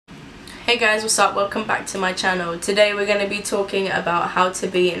Hey guys, what's up? Welcome back to my channel. Today we're going to be talking about how to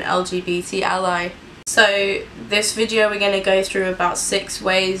be an LGBT ally. So this video we're going to go through about 6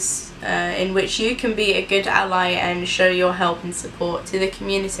 ways in which you can be a good ally and show your help and support to the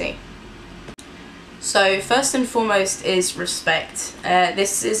community. So first and foremost is respect.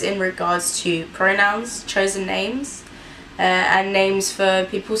 This is in regards to pronouns, chosen names, and names for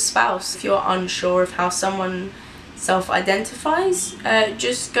people's spouse. If you're unsure of how someone self-identifies,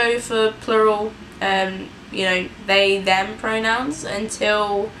 just go for plural, they, them pronouns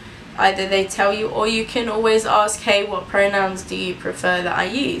until either they tell you, or you can always ask, hey, what pronouns do you prefer that I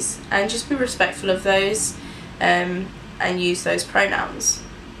use? And just be respectful of those and use those pronouns.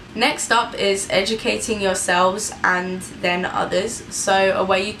 Next up is educating yourselves and then others. So a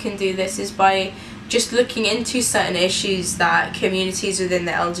way you can do this is by just looking into certain issues that communities within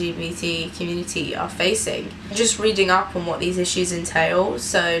the LGBT community are facing. Just reading up on what these issues entail,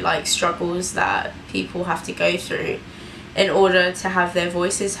 so like struggles that people have to go through in order to have their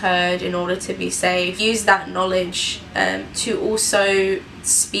voices heard, in order to be safe. Use that knowledge to also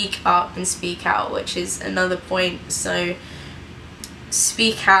speak up and speak out, which is another point. So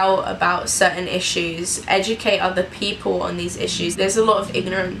speak out about certain issues, educate other people on these issues. There's a lot of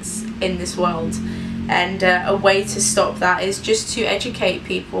ignorance in this world, and a way to stop that is just to educate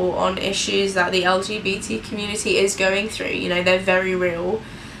people on issues that the LGBT community is going through. You know, they're very real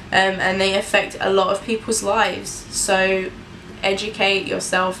and they affect a lot of people's lives. So educate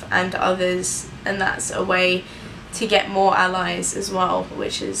yourself and others, and that's a way to get more allies as well,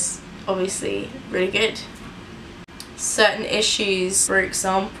 which is obviously really good. Certain issues, for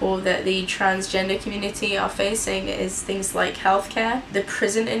example, that the transgender community are facing is things like healthcare, the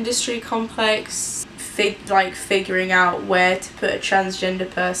prison industry complex, figuring out where to put a transgender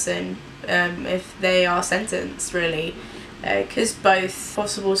person if they are sentenced, really, because both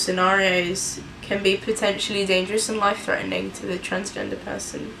possible scenarios can be potentially dangerous and life-threatening to the transgender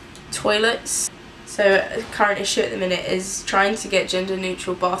person. Toilets. So a current issue at the minute is trying to get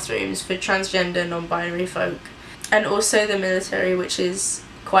gender-neutral bathrooms for transgender, non-binary folk. And also the military, which is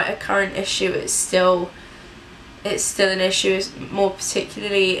quite a current issue. It's still an issue, more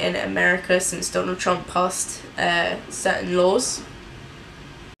particularly in America, since Donald Trump passed certain laws.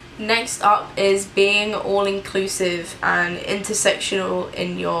 Next up is being all-inclusive and intersectional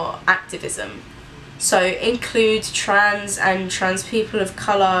in your activism. So include trans and trans people of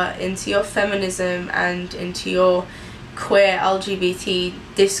colour into your feminism and into your queer LGBT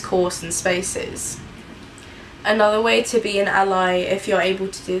discourse and spaces. Another way to be an ally, if you're able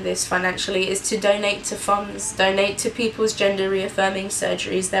to do this financially, is to donate to funds. Donate to people's gender reaffirming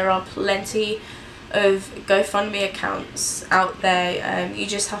surgeries. There are plenty of GoFundMe accounts out there, you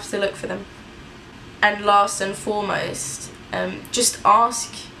just have to look for them. And last and foremost, just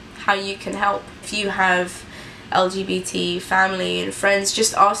ask how you can help. If you have LGBT family and friends,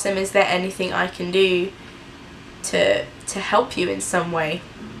 just ask them, is there anything I can do to help you in some way?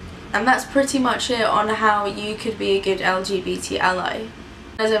 And that's pretty much it on how you could be a good LGBT ally.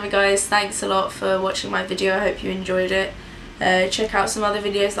 As ever guys, thanks a lot for watching my video. I hope you enjoyed it. Check out some other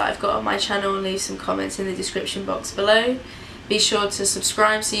videos that I've got on my channel and leave some comments in the description box below. Be sure to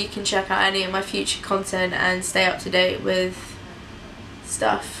subscribe so you can check out any of my future content and stay up to date with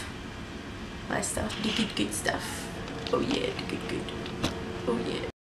stuff. My stuff. The good stuff. Oh yeah, the good. Oh yeah.